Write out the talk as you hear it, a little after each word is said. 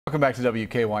Welcome back to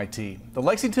WKYT. The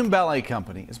Lexington Ballet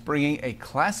Company is bringing a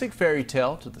classic fairy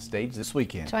tale to the stage this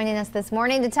weekend. Joining us this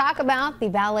morning to talk about the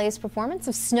ballet's performance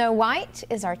of Snow White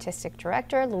is artistic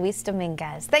director Luis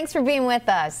Dominguez. Thanks for being with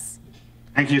us.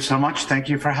 Thank you so much. Thank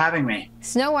you for having me.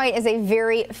 Snow White is a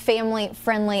very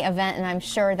family-friendly event, and I'm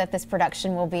sure that this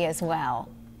production will be as well.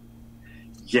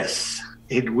 Yes,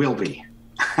 it will be.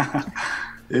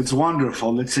 It's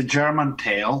wonderful. It's a German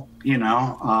tale,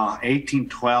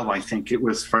 1812, I think it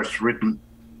was first written.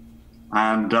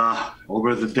 And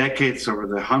over the decades, over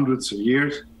the hundreds of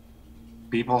years,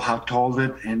 people have told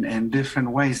it in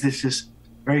different ways. This is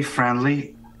very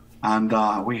friendly, and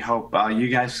we hope you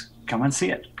guys come and see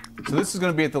it. So this is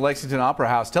going to be at the Lexington Opera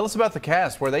House. Tell us about the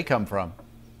cast, where they come from.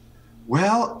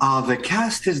 Well, the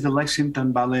cast is the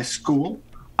Lexington Ballet School.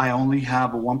 I only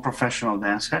have one professional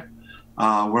dancer.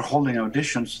 We're holding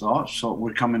auditions though, so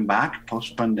we're coming back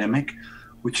post-pandemic,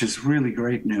 which is really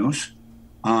great news.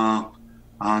 The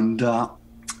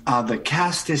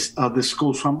cast is the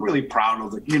school, so I'm really proud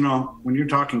of it. When you're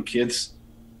talking kids,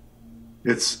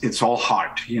 it's all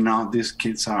heart. These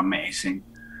kids are amazing.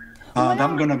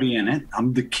 I'm going to be in it.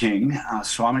 I'm the king,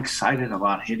 so I'm excited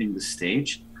about hitting the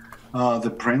stage.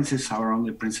 The prince is our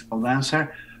only principal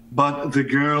dancer, but the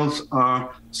girls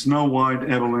are Snow White,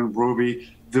 Evelyn,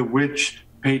 Ruby, the witch,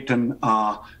 Peyton,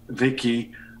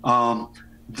 Vicky,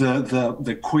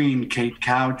 the queen, Kate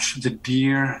Couch, the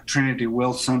deer, Trinity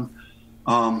Wilson.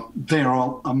 They're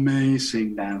all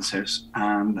amazing dancers,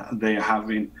 and they have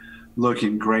been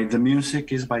looking great. The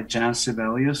music is by Jan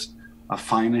Sibelius, a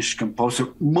Finnish composer.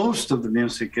 Most of the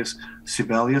music is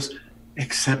Sibelius,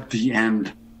 except the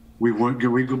end. We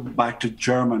go back to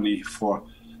Germany for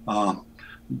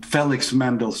Felix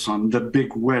Mendelssohn, the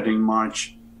big wedding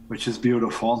march, which is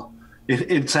beautiful.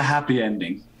 It's a happy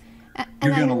ending.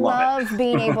 You're gonna love it.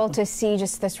 Being able to see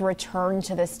just this return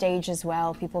to the stage as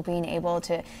well, people being able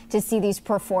to see these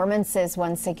performances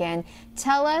once again.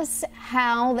 Tell us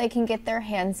how they can get their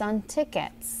hands on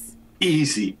tickets.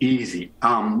 Easy.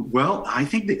 Well, I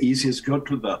think the easiest, go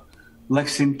to the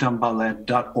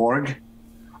lexingtonballet.org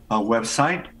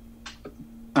website,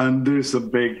 and there's a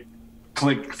big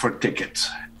click for tickets.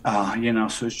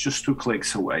 So it's just 2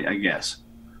 clicks away, I guess.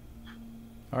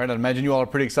 All right, I imagine you all are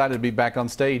pretty excited to be back on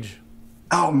stage.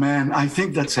 Oh man, I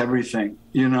think that's everything.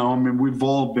 We've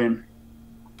all been,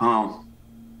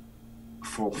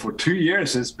 for 2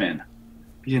 years it's been,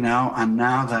 and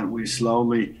now that we're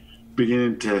slowly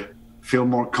beginning to feel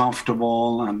more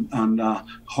comfortable and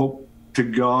hope to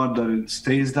God that it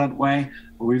stays that way.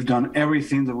 We've done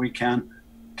everything that we can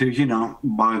to,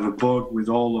 by the book with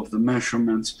all of the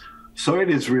measurements. So it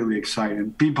is really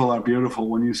exciting. People are beautiful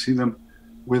when you see them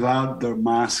without their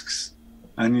masks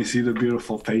and you see the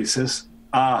beautiful faces.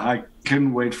 I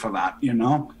couldn't wait for that,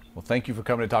 Well, thank you for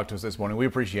coming to talk to us this morning. We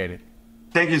appreciate it.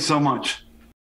 Thank you so much.